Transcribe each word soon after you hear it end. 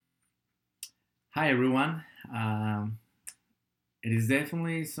Hi everyone. Um, it is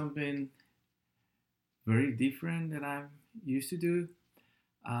definitely something very different that I'm used to do.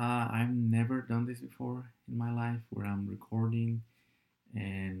 I've never done this before in my life, where I'm recording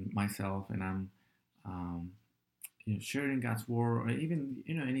and myself, and I'm um, sharing God's word, or even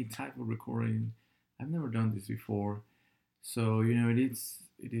any type of recording. I've never done this before, so it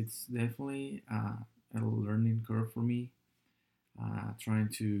is definitely a learning curve for me. Trying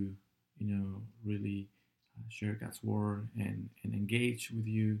to really share God's word and engage with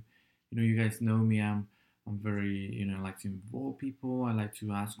you. You guys know me. I'm very I like to involve people. I like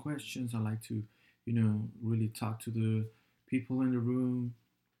to ask questions. I like to really talk to the people in the room.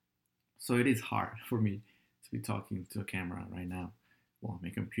 So it is hard for me to be talking to a camera right now, well, my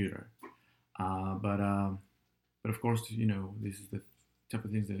computer. Uh, but um, but of course, this is the type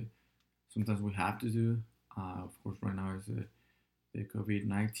of things that sometimes we have to do. Of course, right now is the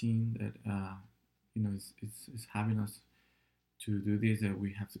COVID-19 that is having us to do this. That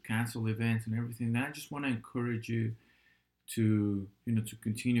we have to cancel events and everything. And I just want to encourage you to to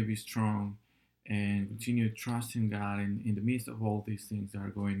continue to be strong and continue trusting God in the midst of all these things that are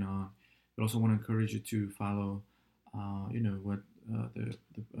going on. But also want to encourage you to follow, what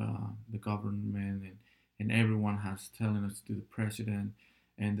the government and everyone has telling us to, the president,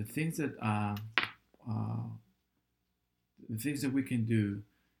 and uh, the things that we can do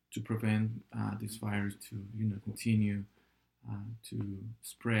to prevent this virus to continue to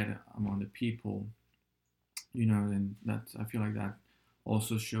spread among the people. And that, I feel like that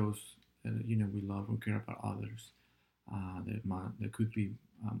also shows that we love and care about others, that could be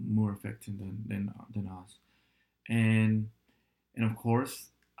more affected than us. And and of course,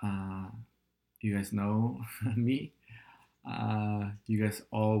 uh, you guys know me. You guys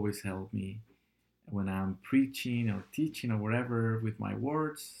always help me when I'm preaching or teaching or whatever with my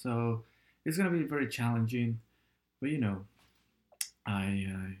words. So it's gonna be very challenging, but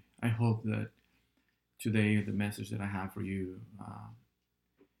I hope that today the message that I have for you,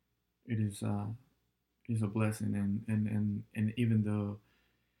 it is a blessing. And even though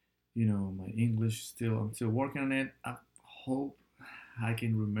my English, still I'm still working on it, I hope I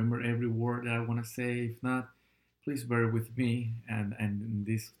can remember every word that I want to say. If not, please bear with me. And in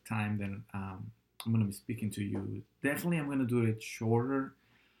this time, then I'm gonna be speaking to you. Definitely, I'm gonna do it shorter.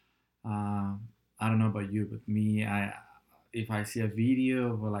 I don't know about you, but me, I if I see a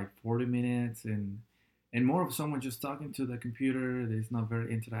video of like 40 minutes and more of someone just talking to the computer that is not very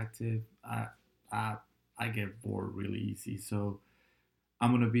interactive, I I get bored really easy. So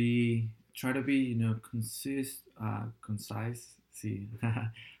I'm gonna be try to be concise. See,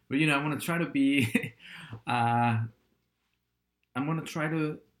 but I'm gonna try to be. uh, I'm gonna try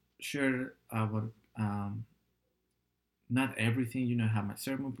to share what um, not everything, have my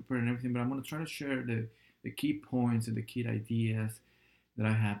sermon prepared and everything, but I'm going to try to share the key points and the key ideas that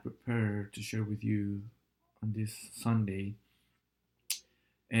I have prepared to share with you on this Sunday.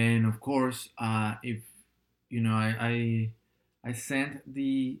 And of course, if I sent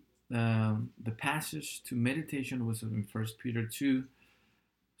the passage to meditation was in First Peter 2.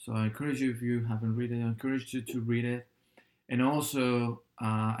 So I encourage you, if you haven't read it, I encourage you to read it. And also,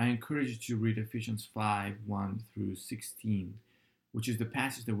 I encourage you to read Ephesians 5 1 through 16, which is the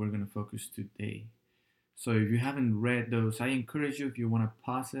passage that we're going to focus today. So if you haven't read those, I encourage you, if you want to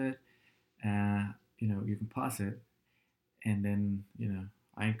pause it, you can pause it. And then,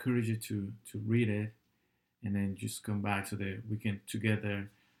 I encourage you to read it and then just come back so that we can together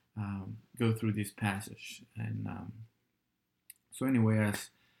go through this passage. And anyway, as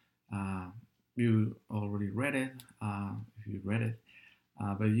uh, you already read it, if you read it,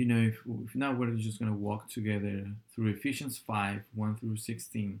 but if not, we're just going to walk together through Ephesians 5 1 through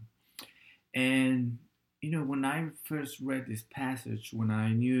 16. And, when I first read this passage, when I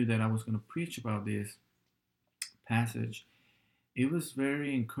knew that I was going to preach about this passage, it was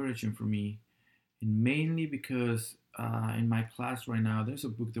very encouraging for me. And mainly because in my class right now, there's a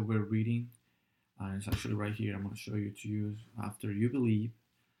book that we're reading. It's actually right here. I'm going to show you to you after you believe.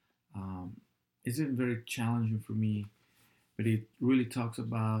 Um, it's been very challenging for me, but it really talks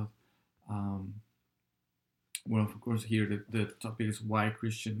about um, well, of course, here the topic is why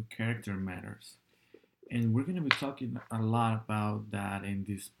Christian character matters. And we're going to be talking a lot about that in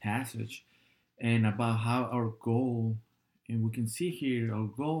this passage and about how our goal, and we can see here, our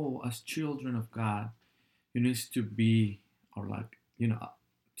goal as children of God, is to be, or like,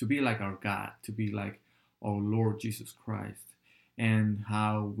 to be like our God, to be like our Lord Jesus Christ, and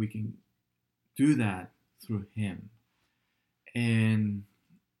how we can do that through Him. And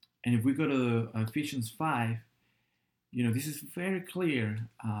if we go to Ephesians 5, this is very clear.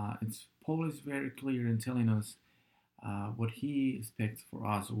 It's Paul is very clear in telling us what he expects for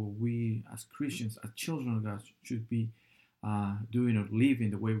us, or what we as Christians, as children of God, should be doing or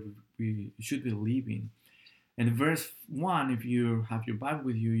living the way we should be living. And verse 1, if you have your Bible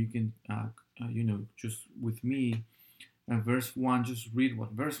with you, you can, just with me, verse 1, just read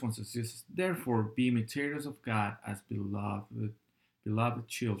what verse 1 says. It says, therefore, be imitators of God as beloved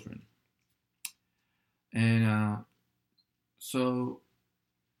children. And so,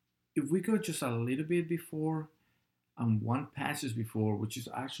 if we go just a little bit before, one passage before, which is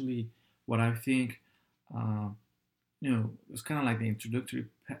actually what I think, uh, it's kind of like the introductory.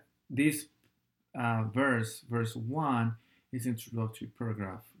 This verse 1 is introductory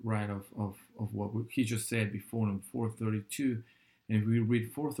paragraph, right, of what he just said before in 432. And if we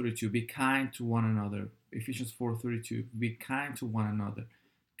read 432, be kind to one another. Ephesians 4:32, be kind to one another,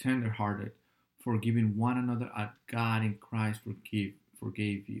 tender-hearted, forgiving one another as God in Christ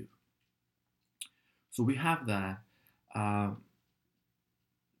forgave you. So we have that. Uh,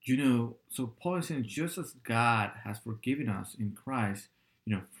 so Paul is saying, just as God has forgiven us in Christ,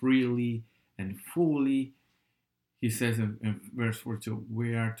 freely and fully, he says in verse 42,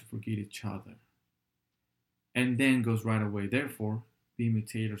 we are to forgive each other. And then goes right away, therefore, be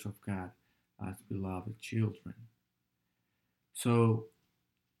imitators of God as beloved children. So,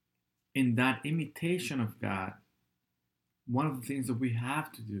 in that imitation of God, one of the things that we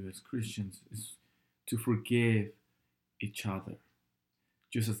have to do as Christians is to forgive each other,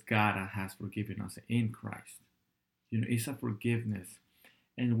 just as God has forgiven us in Christ. It's a forgiveness.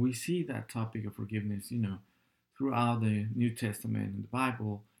 And we see that topic of forgiveness, throughout the New Testament and the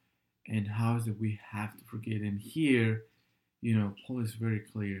Bible, and how is it we have to forget. And here, Paul is very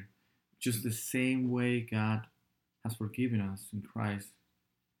clear. Just the same way God has forgiven us in Christ,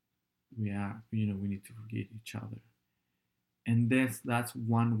 we need to forgive each other. And that's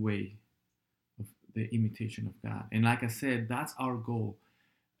one way of the imitation of God. And like I said, that's our goal.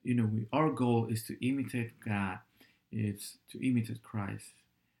 Our goal is to imitate God. It's to imitate Christ,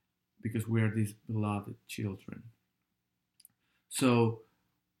 because we are these beloved children. So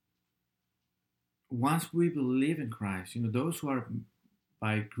once we believe in Christ, those who are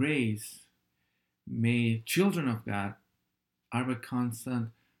by grace made children of God are by constant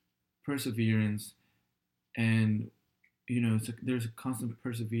perseverance. And there's a constant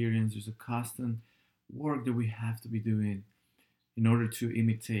perseverance, there's a constant work that we have to be doing in order to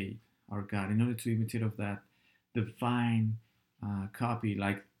imitate our God, in order to imitate of that divine copy,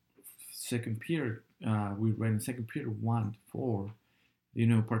 like Second Peter, we read in Second Peter 1:4,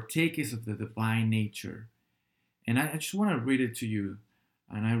 partakers of the divine nature. And I just want to read it to you,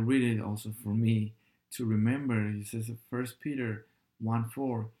 and I read it also for me to remember. He says in 1 Peter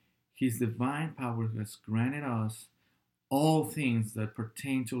 1:4, his divine power has granted us all things that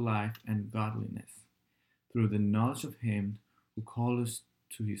pertain to life and godliness through the knowledge of him who called us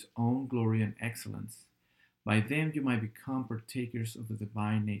to his own glory and excellence. By them you might become partakers of the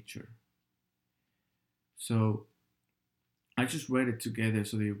divine nature. So I just read it together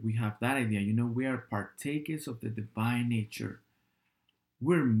so that we have that idea. We are partakers of the divine nature.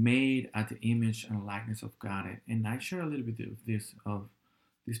 We're made at the image and likeness of God. And I share a little bit of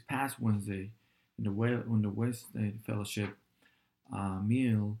this past Wednesday on the Wednesday Fellowship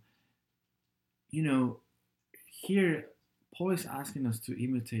meal. Here Paul is asking us to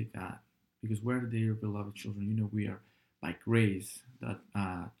imitate God, because we're their beloved children. We are by grace that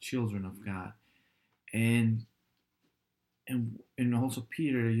children of God. And also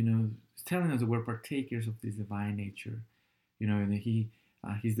Peter, is telling us that we're partakers of this divine nature, and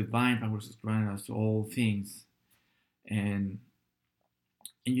that his divine powers has granted us to all things. And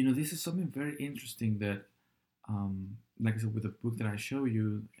this is something very interesting that, like I said, with the book that I show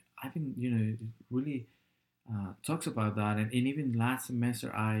you, I think it really talks about that. And even last semester,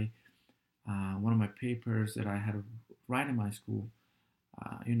 one of my papers that I had to write in my school,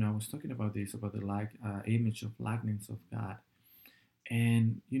 I was talking about this, about the image of likeness of God.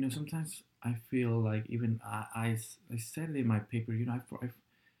 And sometimes I feel like, even I said it in my paper,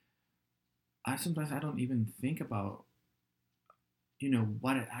 I sometimes I don't even think about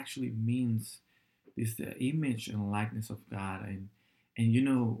what it actually means, is the image and likeness of God. And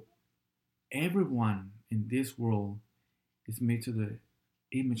everyone in this world is made to the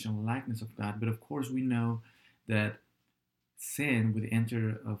image and likeness of God. But of course we know that sin, with the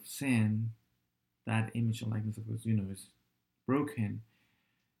enter of sin, that image and likeness of God, is broken.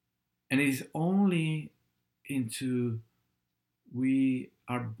 And it is only into we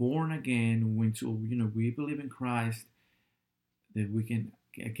are born again, when we believe in Christ, that we can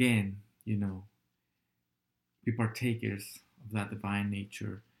again be partakers of that divine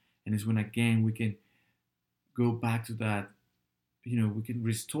nature. And it's when again we can go back to that, we can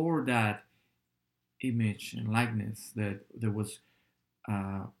restore that image and likeness that was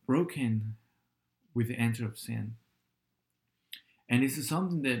broken with the entry of sin. And this is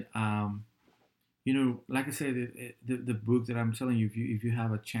something that, like I said, the book that I'm telling you, if you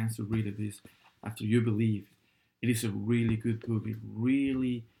have a chance to read it, is After You Believe. It is a really good book. It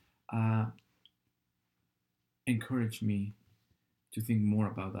really uh, encouraged me to think more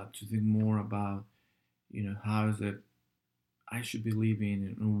about that, to think more about, how is it I should be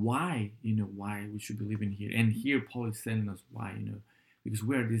living, and why we should be living here. And here Paul is telling us why, because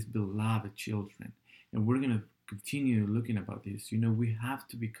we are these beloved children, and we're gonna continue looking about this. We have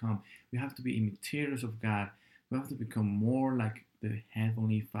to be imitators of God. We have to become more like the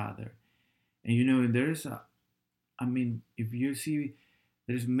Heavenly Father. And there's if you see,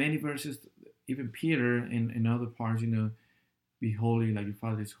 there's many verses, even Peter in other parts, be holy like your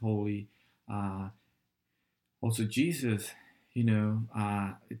Father is holy. Uh, Also, Jesus,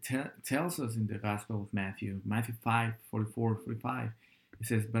 it tells us in the Gospel of Matthew, Matthew 5, 44, 45, it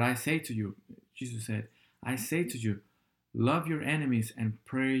says, But I say to you, Jesus said, I say to you, love your enemies and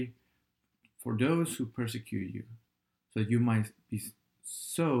pray for those who persecute you, so that you might be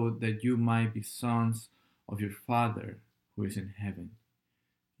sons of your Father who is in heaven.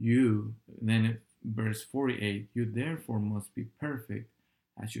 Then verse 48, you therefore must be perfect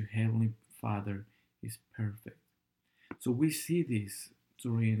as your heavenly Father is perfect. So we see this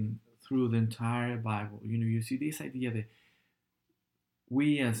through the entire Bible. You see this idea that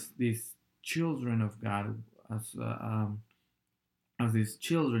we, as these children of God, as these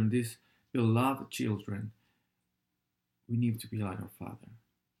children, these beloved children, we need to be like our Father.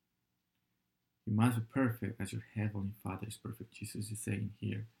 You must be perfect as your heavenly Father is perfect. Jesus is saying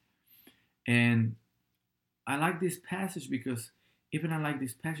here, and I like this passage because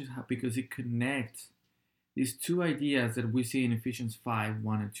it connects these two ideas that we see in Ephesians 5,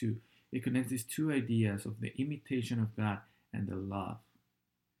 1 and 2. It connects these two ideas of the imitation of God and the love.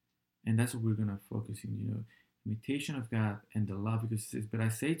 And that's what we're going to focus in, imitation of God and the love. Because it says, but I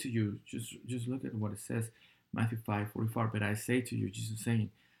say to you, just look at what it says, Matthew 5, 44. But I say to you, Jesus is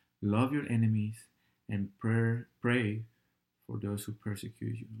saying, love your enemies and pray for those who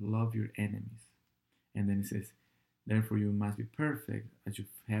persecute you. Love your enemies. And then it says, therefore you must be perfect as your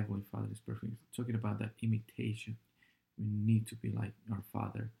heavenly Father is perfect. Talking about that imitation. We need to be like our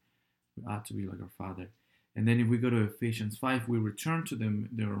Father. We ought to be like our Father. And then if we go to Ephesians 5, we return to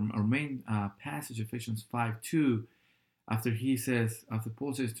our main passage, Ephesians 5, 2, after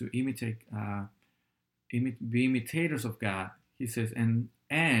Paul says to be imitators of God, he says, and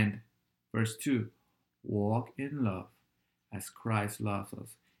verse 2, walk in love as Christ loves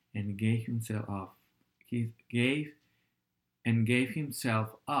us and gave himself up. He gave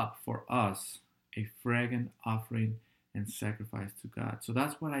himself up for us, a fragrant offering and sacrifice to God. So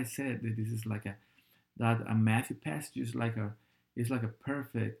that's what I said, that this is like a Matthew passage is like a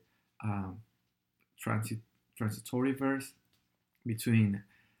perfect transitory verse between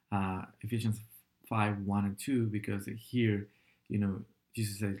Ephesians 5, 1 and 2, because here,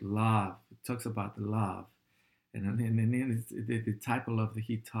 Jesus says love. It talks about the love. And then it's the type of love that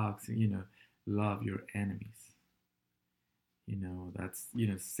he talks, love your enemies. That's,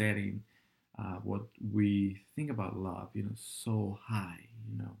 setting what we think about love, so high,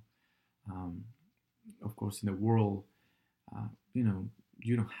 of course, in the world, you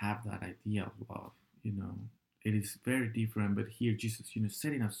don't have that idea of love, it is very different. But here, Jesus,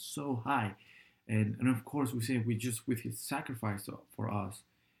 setting us so high. And of course, we say with his sacrifice for us,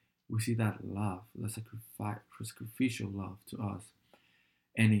 we see that love, the sacrificial love to us.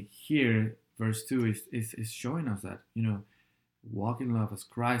 And here, verse 2 is showing us that, walk in love as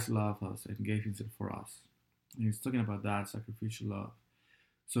Christ loved us and gave himself for us. And he's talking about that sacrificial love.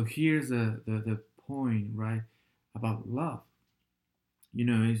 So here's the point, right, about love.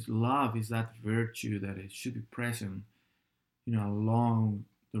 Love is that virtue that it should be present, along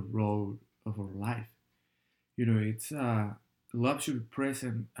the road of our life. It's love should be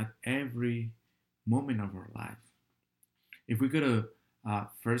present at every moment of our life. If we go to 1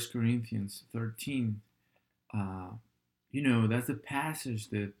 Corinthians 13, that's the passage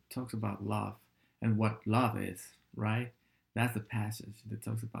that talks about love and what love is, right? That's the passage that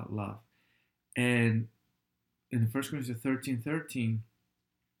talks about love. And in 1 Corinthians 13,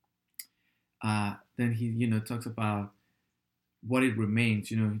 then he, talks about what it remains.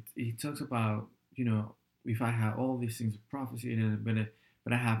 He talks about, if I have all these things of prophecy,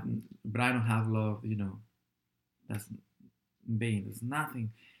 but I don't have love, that's in vain. There's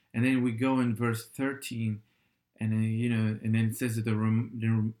nothing. And then we go in verse 13, And then, and then it says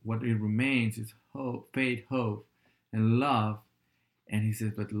that what it remains is hope, faith, hope, and love. And he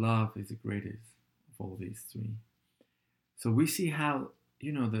says, but love is the greatest of all these three. So we see how,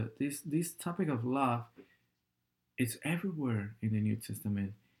 this topic of love, it's everywhere in the New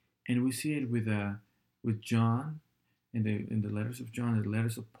Testament, and we see it with John, in the letters of John, the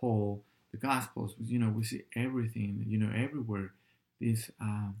letters of Paul, the Gospels. We see everything, everywhere, this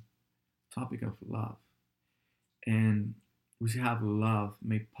topic of love, and we see how love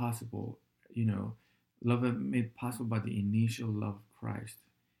made possible, love made possible by the initial love of Christ.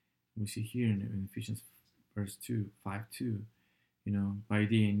 We see here in Ephesians verse 2, 5:2, by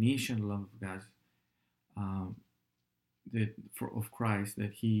the initial love of God, um, of Christ,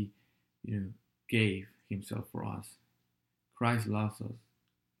 that He, gave Himself for us. Christ loves us,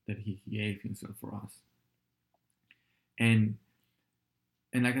 that He gave Himself for us. And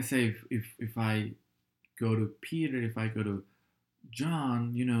like I say, if I go to Peter, if I go to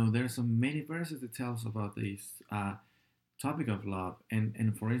John, there's so many verses that tell us about this topic of love.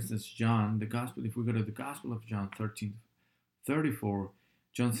 And for instance, John, the Gospel. If we go to the Gospel of John 13:34,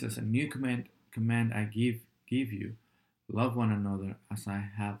 John says, "A new command I give you, love one another as I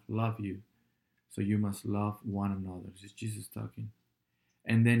have loved you. So you must love one another." This is Jesus talking.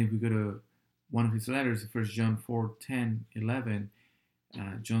 And then if we go to one of his letters, 1 John 4:10, 11,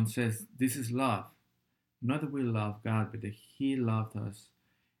 John says, "This is love. Not that we love God, but that He loved us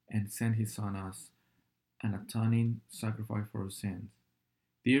and sent His Son us an atoning sacrifice for our sins.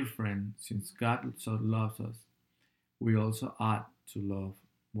 Dear friend, since God so loves us, we also ought to love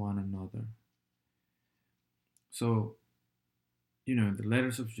one another." So, the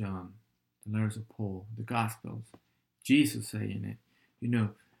letters of John, the letters of Paul, the Gospels, Jesus saying it,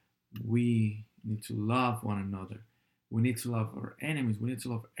 we need to love one another. We need to love our enemies. We need to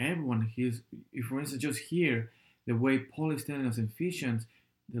love everyone. If, for instance, just here, the way Paul is telling us in Ephesians,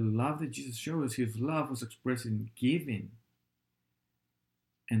 the love that Jesus showed us, His love was expressed in giving.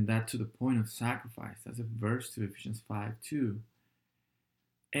 And that to the point of sacrifice. That's a verse to Ephesians 5:2.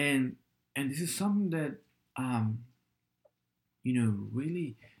 And this is something that,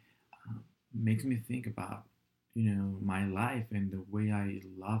 really makes me think about, my life and the way I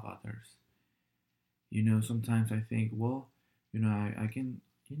love others. Sometimes I think, well, I can,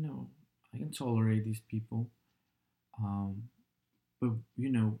 I can tolerate these people. Um, but,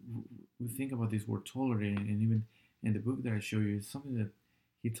 we think about this word tolerating, and even in the book that I show you, it's something that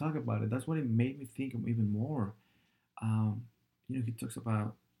he talked about it. That's what it made me think of even more. He talks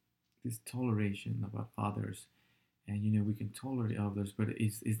about this toleration about others, and, we can tolerate others, but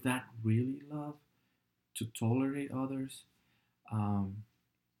is that really love? To tolerate others?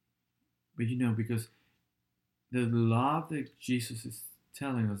 But, because the love that Jesus is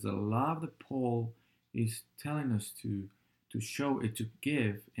telling us, the love that Paul is telling us to show it, to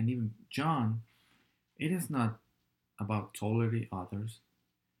give, and even John, it is not about tolerating others,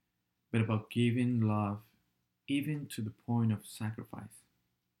 but about giving love, even to the point of sacrifice.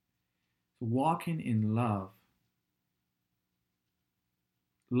 So walking in love,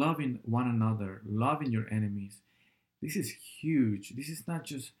 loving one another, loving your enemies, this is huge. This is not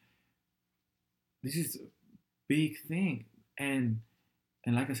just, this is a big thing. And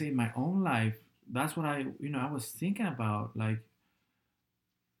like I say, in my own life, that's what I was thinking about. Like,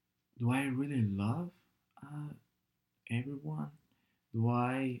 do I really love everyone? Do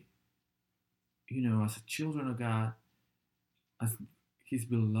I, as a children of God, as His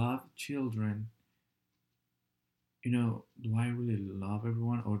beloved children, do I really love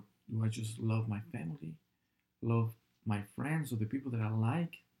everyone, or do I just love my family, love my friends, or the people that I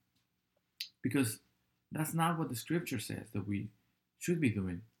like? Because that's not what the Scripture says that we should be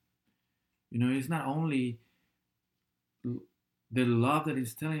doing. It's not only the love that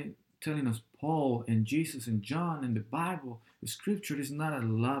is telling us Paul and Jesus and John and the Bible. The Scripture is not a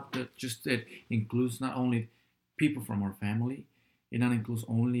love that includes not only people from our family. It not includes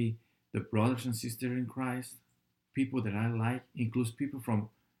only the brothers and sisters in Christ, people that I like. It includes people from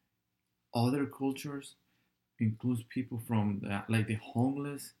other cultures. It includes people from like the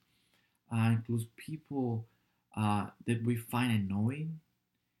homeless. Includes people that we find annoying.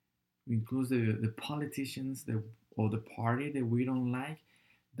 It includes the politicians or the party that we don't like.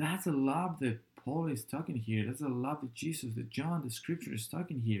 That's a love that Paul is talking here. That's a love that Jesus, that John, the Scripture is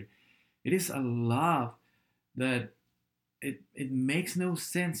talking here. It is a love that it makes no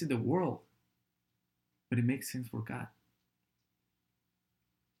sense in the world, but it makes sense for God.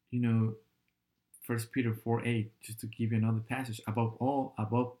 1 Peter 4:8, just to give you another passage. Above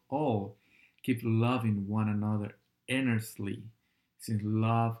all, keep loving one another earnestly, since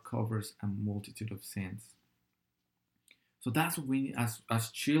love covers a multitude of sins. So that's what we, as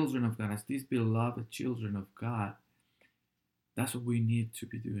children of God, as these beloved children of God, that's what we need to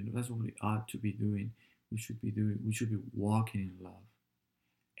be doing. That's what we ought to be doing. We should be doing. We should be walking in love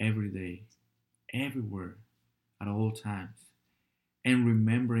every day, everywhere, at all times, and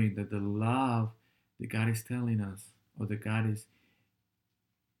remembering that the love that God is telling us, or that God is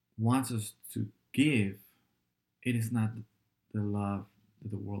wants us to give, it is not the love that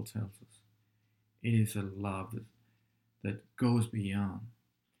the world tells us. It is a love that goes beyond.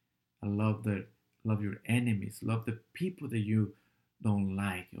 A love that love your enemies, love the people that you don't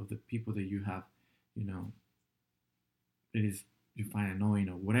like, or the people that you have, you know, it is you find annoying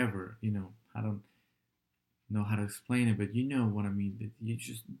or whatever. I don't know how to explain it, but you know what I mean. That you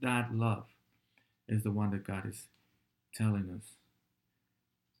just that love is the one that God is telling us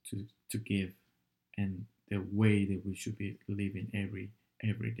to give, and the way that we should be living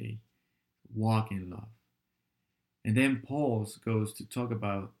every day. Walk in love. And then Paul goes to talk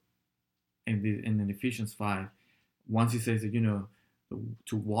about in Ephesians 5, once he says that,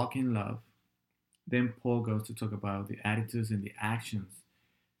 to walk in love, then Paul goes to talk about the attitudes and the actions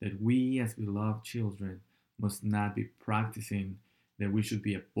that we as beloved children must not be practicing, that we should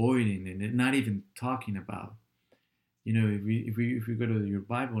be avoiding and not even talking about. If we go to your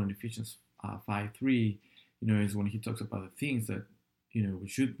Bible in Ephesians 5:3, is when he talks about the things that we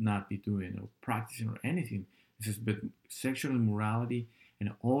should not be doing or practicing or anything. It says, but sexual immorality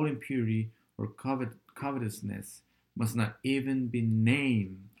and all impurity or covetousness must not even be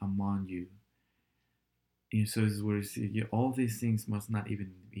named among you. And so this is where you see all these things must not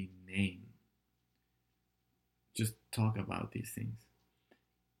even be named. Just talk about these things.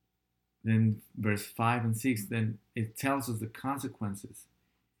 Then verse 5 and 6, then it tells us the consequences.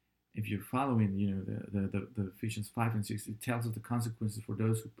 If you're following, the Ephesians 5 and 6, it tells us the consequences for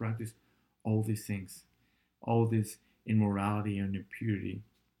those who practice all these things, all this immorality and impurity,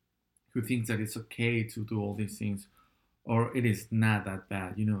 who thinks that it's okay to do all these things, or it is not that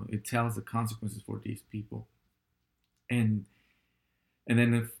bad. It tells the consequences for these people. And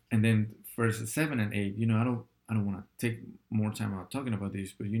then verses 7 and 8, I don't want to take more time out talking about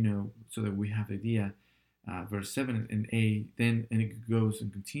this, but so that we have the idea. Verse 7 and 8, then and it goes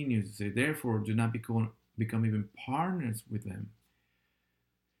and continues to say, therefore do not become even partners with them.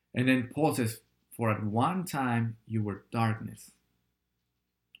 And then Paul says, for at one time you were darkness,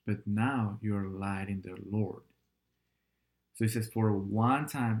 but now you are light in the Lord. So he says, for one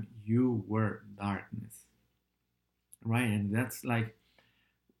time you were darkness, right? And that's like,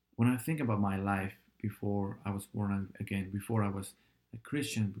 when I think about my life before I was born again, before I was a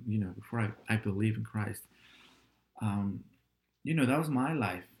Christian, before I believe in Christ, that was my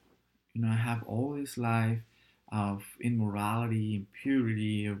life. I have all this life of immorality,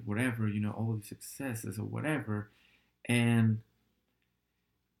 impurity, or whatever, all these excesses or whatever, and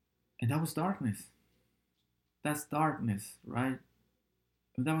that was darkness. That's darkness, right?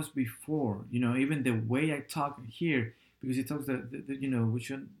 And that was before, even the way I talk here, because he talks that, we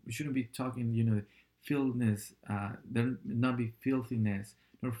shouldn't be talking, filthiness, there not be filthiness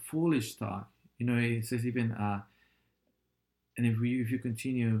nor foolish talk. It says even, and if you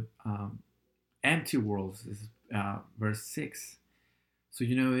continue, empty words is verse 6. So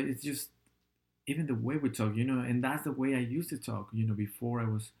it's just even the way we talk, and that's the way I used to talk, before I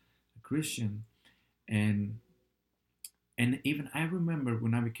was a Christian, and even I remember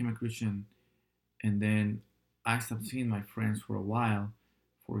when I became a Christian, and then I stopped seeing my friends for a while,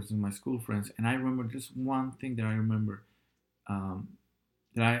 for instance, my school friends, and I remember just one thing that I remember, um,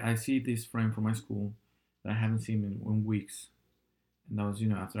 that I see this friend from my school that I haven't seen in weeks, and that was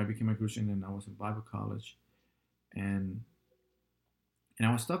after I became a Christian and I was in Bible college, and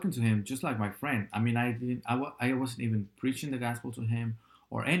I was talking to him just like my friend. I mean, I wasn't even preaching the gospel to him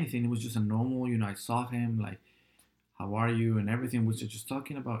or anything. It was just a normal, I saw him like, how are you, and everything. We were just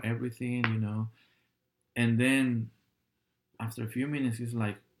talking about everything, and then after a few minutes, he's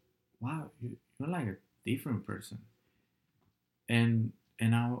like, wow, you're like a different person. And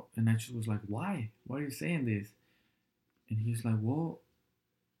I just was like, why are you saying this? And he's like, well,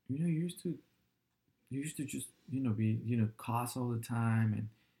 you used to just be cuss all the time,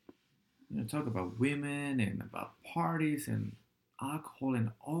 and talk about women and about parties and alcohol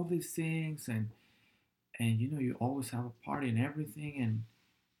and all these things, and you always have a party and everything, and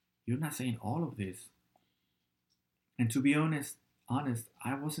you're not saying all of this. And to be honest,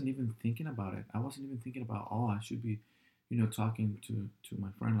 I wasn't even thinking about it. I wasn't even thinking about, oh, I should be talking to my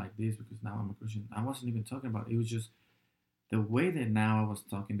friend like this because now I'm a Christian. I wasn't even talking about it. It was just the way that now I was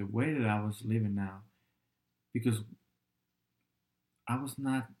talking, the way that I was living now, because I was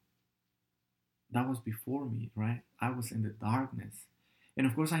not that was before me, right? I was in the darkness. And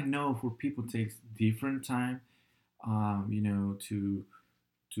of course, I know for people it takes different time, to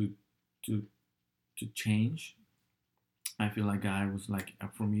to to change. I feel like I was like,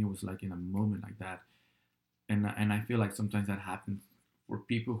 for me, it was like in a moment like that, and I feel like sometimes that happens for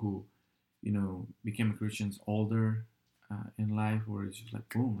people who, became Christians older in life, where it's just like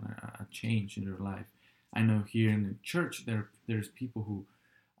boom, a change in their life. I know here in the church there's people who,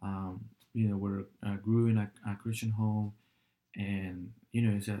 were grew in a Christian home, and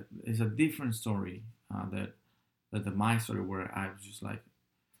it's a different story that the my story, where I was just like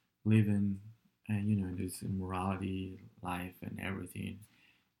living and in this immorality life and everything,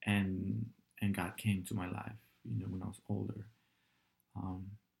 and God came to my life, when I was older.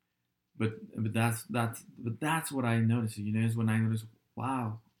 Um, but that's what I noticed. Is when I noticed,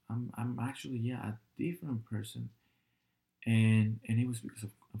 wow, I'm actually, yeah, a different person, and it was because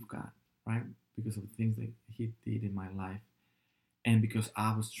of God, right? Because of the things that He did in my life, and because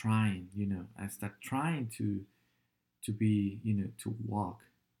I was trying, I started trying to be, to walk,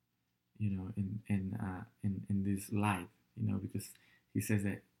 in this light, because He says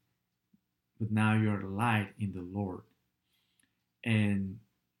that, but now you're light in the Lord. And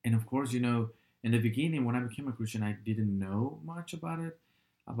and of course, in the beginning when I became a Christian, I didn't know much about it,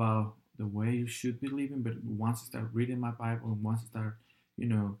 about the way you should be living. But once I started reading my Bible, and once I started, you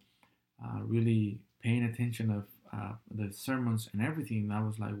know really paying attention of the sermons and everything, I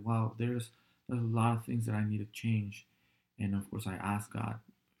was like, wow, there's a lot of things that I need to change. And of course, I asked God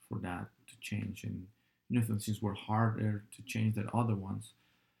for that to change, and some things were harder to change than other ones.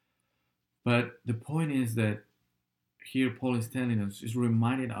 But the point is that here Paul is telling us, is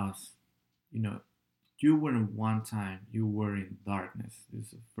reminding us, you know, you were in one time, you were in darkness.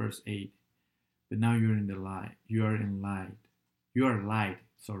 This is verse 8. But now you're in the light. You are in light. You are light,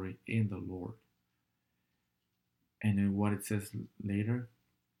 sorry, in the Lord. And then what it says later,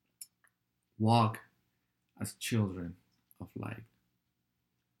 walk as children of light.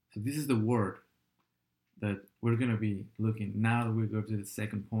 So this is the word that we're going to be looking. Now that we go to the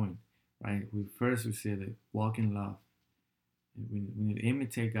second point, right? We say that walk in love. We need to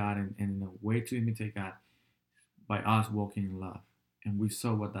imitate God, and the way to imitate God by us walking in love. And we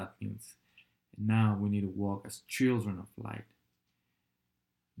saw what that means. And now we need to walk as children of light.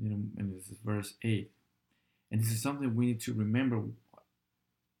 And this is verse 8. And this is something we need to remember,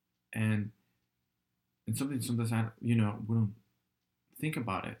 and something sometimes we don't think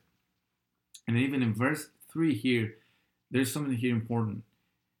about it. And even in verse 3 here, there's something here important.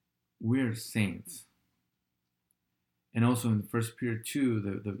 We're saints. And also in First Peter 2,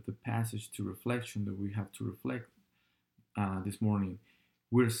 the passage to reflection that we have to reflect this morning,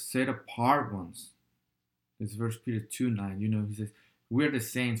 we're set apart ones. It's First Peter 2:9. He says, we're the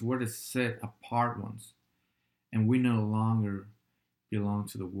saints, we're the set apart ones. And we no longer belong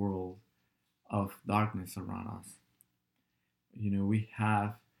to the world of darkness around us. We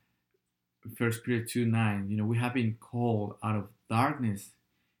have First Peter 2:9. We have been called out of darkness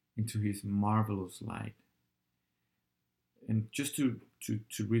into His marvelous light. And just to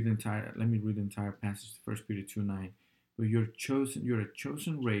read the entire, let me read the entire passage, First Peter 2:9. But you're a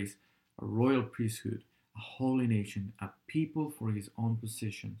chosen race, a royal priesthood, a holy nation, a people for His own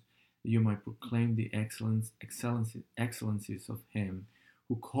possession, that you might proclaim the excellencies of Him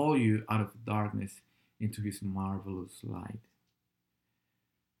who called you out of darkness into His marvelous light.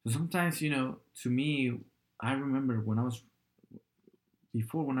 So sometimes, to me, I remember when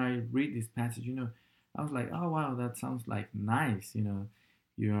I read this passage, I was like, oh wow, that sounds like nice. You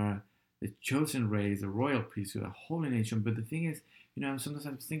are the chosen race, a royal priesthood, a holy nation. But the thing is, sometimes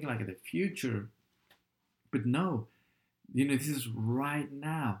I'm thinking like the future, but no, this is right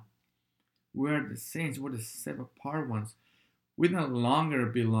now. We're the saints, we're the set apart ones. We no longer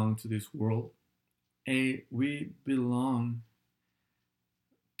belong to this world, and we belong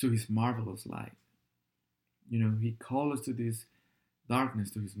to His marvelous light. He called us to this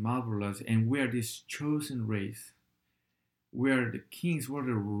darkness, to His marvelous, and we are this chosen race. We are the kings, we're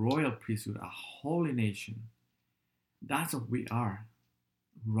the royal priesthood, a holy nation. That's what we are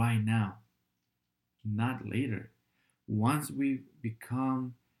right now, not later. Once we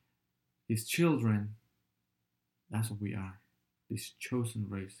become His children, that's what we are. This chosen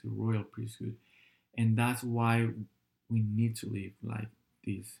race, the royal priesthood. And that's why we need to live like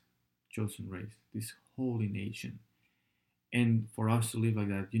this chosen race, this holy nation. And for us to live like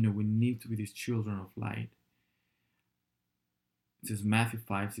that, we need to be these children of light. It says Matthew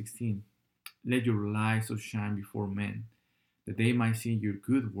 5:16. Let your light so shine before men, that they might see your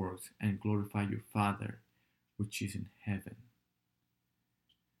good works and glorify your Father which is in heaven.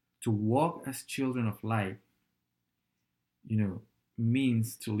 To walk as children of light, you know,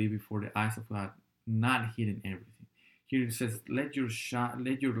 means to live before the eyes of God, not hidden everything. Here it says, let your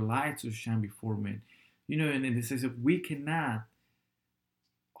light to shine before men. You know, and it says that we cannot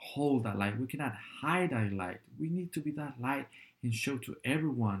hold that light, we cannot hide that light. We need to be that light and show to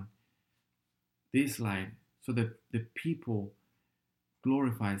everyone this light, so that the people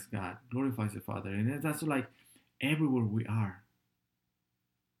glorifies God, glorifies the Father. And that's like everywhere we are,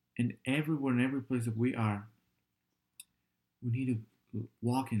 and everywhere, in every place that we are, we need to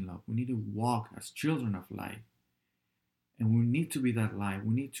walk in love. We need to walk as children of light. And we need to be that light.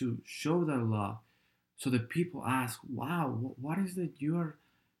 We need to show that love, so that people ask, wow, what is that you are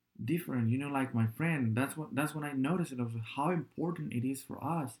different? You know, like my friend, that's when I noticed it, of how important it is for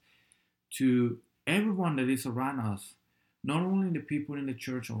us to everyone that is around us, not only the people in the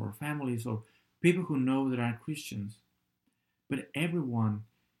church or our families or people who know that are Christians, but everyone.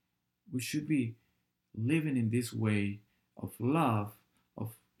 We should be living in this way of love,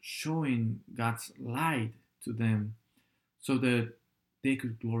 of showing God's light to them, so that they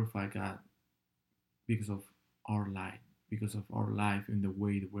could glorify God because of our light, because of our life in the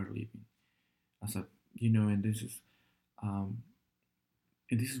way that we're living. As a, and um,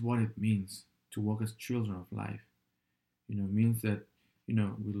 this is what it means to walk as children of life. It means that we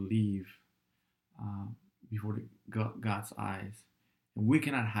live uh, before God's eyes, and we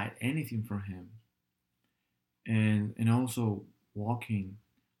cannot hide anything from Him. And also walking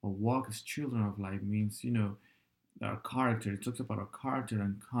or walk as children of light means our character. It talks about our character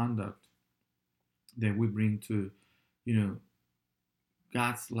and conduct that we bring to you know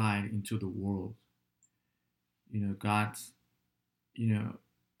God's light into the world. God's you know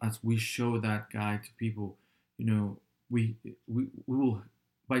as we show that guide to people, you know we will,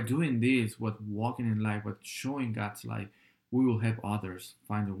 by doing this, what walking in light, what showing God's light, we will help others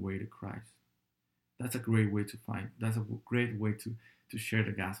find their way to Christ. That's a great way to find. That's a great way to share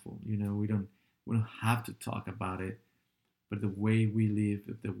the gospel. We don't have to talk about it, but the way we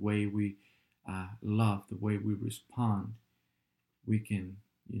live, the way we love, the way we respond, we can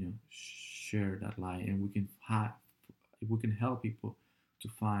share that light, and we can help people to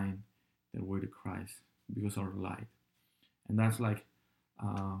find their way to Christ because of our light. And that's like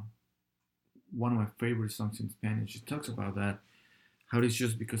uh, one of my favorite songs in Spanish. It talks about that, how it's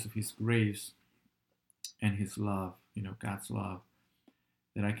just because of His grace and His love, God's love,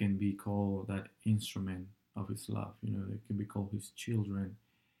 that I can be called that instrument of His love. They can be called His children.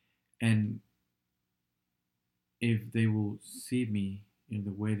 And if they will see me in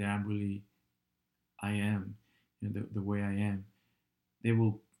the way that I am, the way I am, they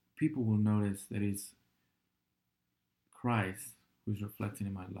will people will notice that it's Christ who's reflecting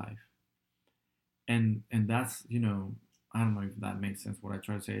in my life. And that's, I don't know if that makes sense what I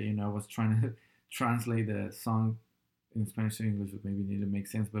try to say. I was trying to translate the song in Spanish to English, but maybe it didn't make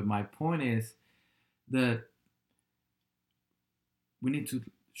sense. But my point is that we need to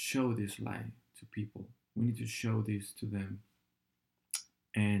show this light to people. We need to show this to them,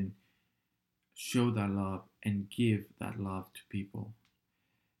 and show that love and give that love to people.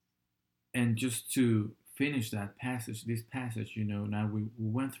 And just to finish this passage, now we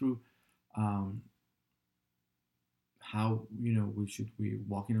went through um, how we should be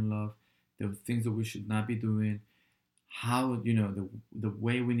walking in love, the things that we should not be doing, how the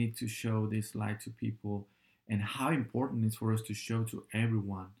way we need to show this light to people, and how important it is for us to show to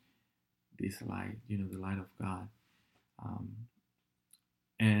everyone this light, the light of God. um,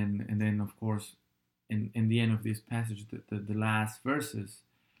 and then, of course, in the end of this passage, the last verses,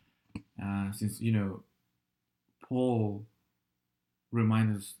 since Paul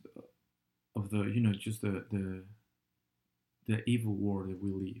reminds us of the just the evil world that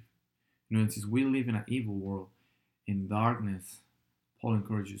we live. And since we live in an evil world, in darkness, Paul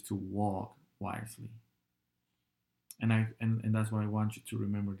encourages to walk wisely. And that's what I want you to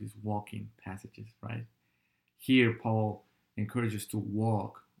remember, these walking passages, right? Here Paul encourages to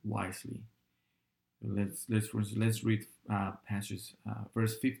walk wisely. Let's read passage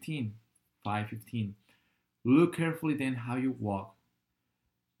verse 15, 5:15. Look carefully then how you walk,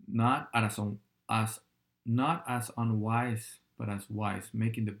 not as not as unwise, but as wise,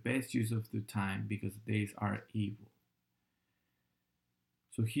 making the best use of the time, because the days are evil.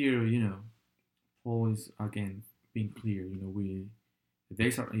 So here, Paul is again being clear. The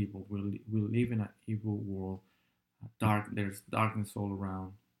days are evil. We live in an evil world. There's darkness all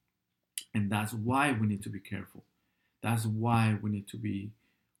around, and that's why we need to be careful. That's why we need to be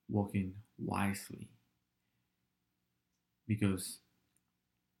walking wisely, because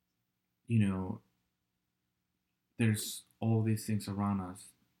you know there's all these things around us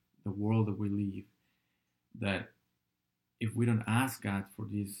the world that we live, that if we don't ask God for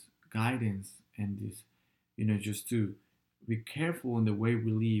this guidance and this, just to be careful in the way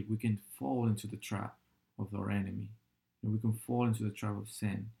we live, we can fall into the trap of our enemy, and we can fall into the trap of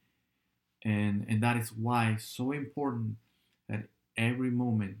sin. And that is why it's so important that every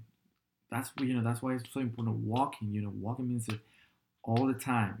moment. That's why it's so important walking. Walking means that all the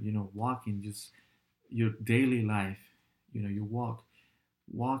time. Walking just your daily life. You walk.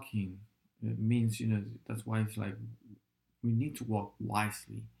 Walking means that's why it's like we need to walk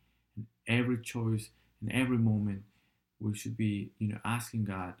wisely in every choice, in every moment. We should be asking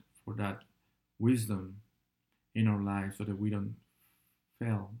God for that wisdom in our lives so that we don't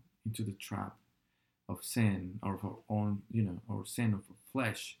fall into the trap of sin or of our own, or sin of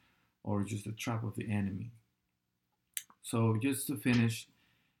flesh, or just the trap of the enemy. So just to finish,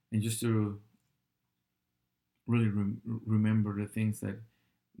 and just to really remember the things that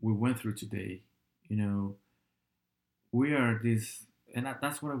we went through today, you know, we are this, and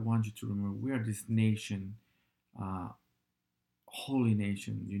that's what I want you to remember. We are this nation, uh, holy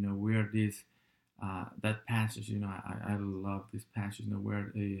nation. We are this. That passage, I love this passage.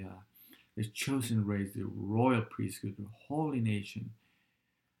 We're a chosen race, the royal priesthood, the holy nation.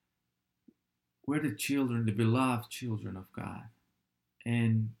 We're the children, the beloved children of God.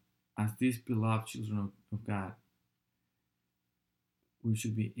 And as these beloved children of God, we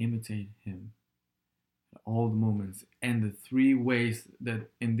should be imitating Him at all the moments. And the three ways that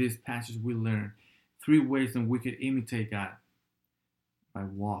in this passage we learn, three ways that we could imitate God by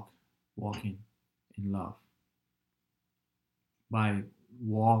walking in love, by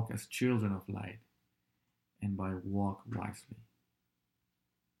walk as children of light, and by walk wisely.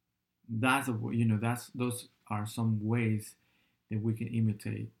 Those are some ways that we can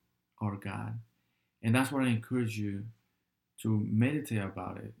imitate our God, and that's what I encourage you to meditate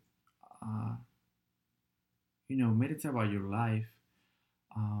about it. Uh, meditate about your life,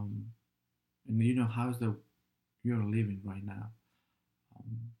 um, and how's the you're living right now.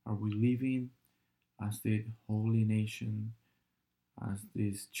 Are we living as the holy nation, as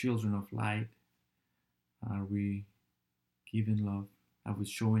these children of light? Are we giving love? Are we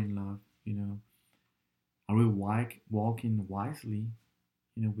showing love? Are we walking wisely?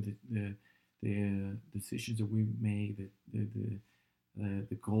 With the decisions that we make,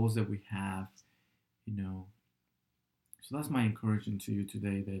 the goals that we have. So that's my encouragement to you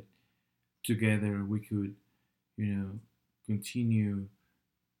today. That together we could, you know, continue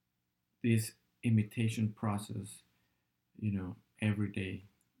this imitation process, every day.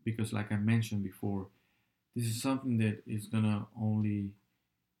 Because, like I mentioned before, this is something that is gonna only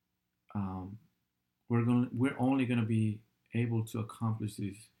um, we're only gonna be able to accomplish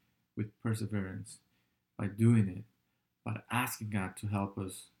this with perseverance by doing it, by asking God to help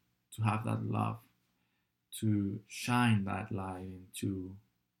us to have that love, to shine that light, and to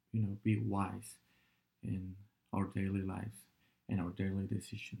be wise in our daily lives and our daily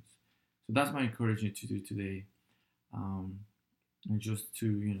decisions. So that's my encouragement to do today, um, and just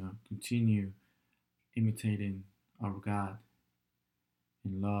to continue imitating our God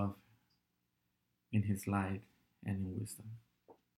in love, in His light, and in wisdom.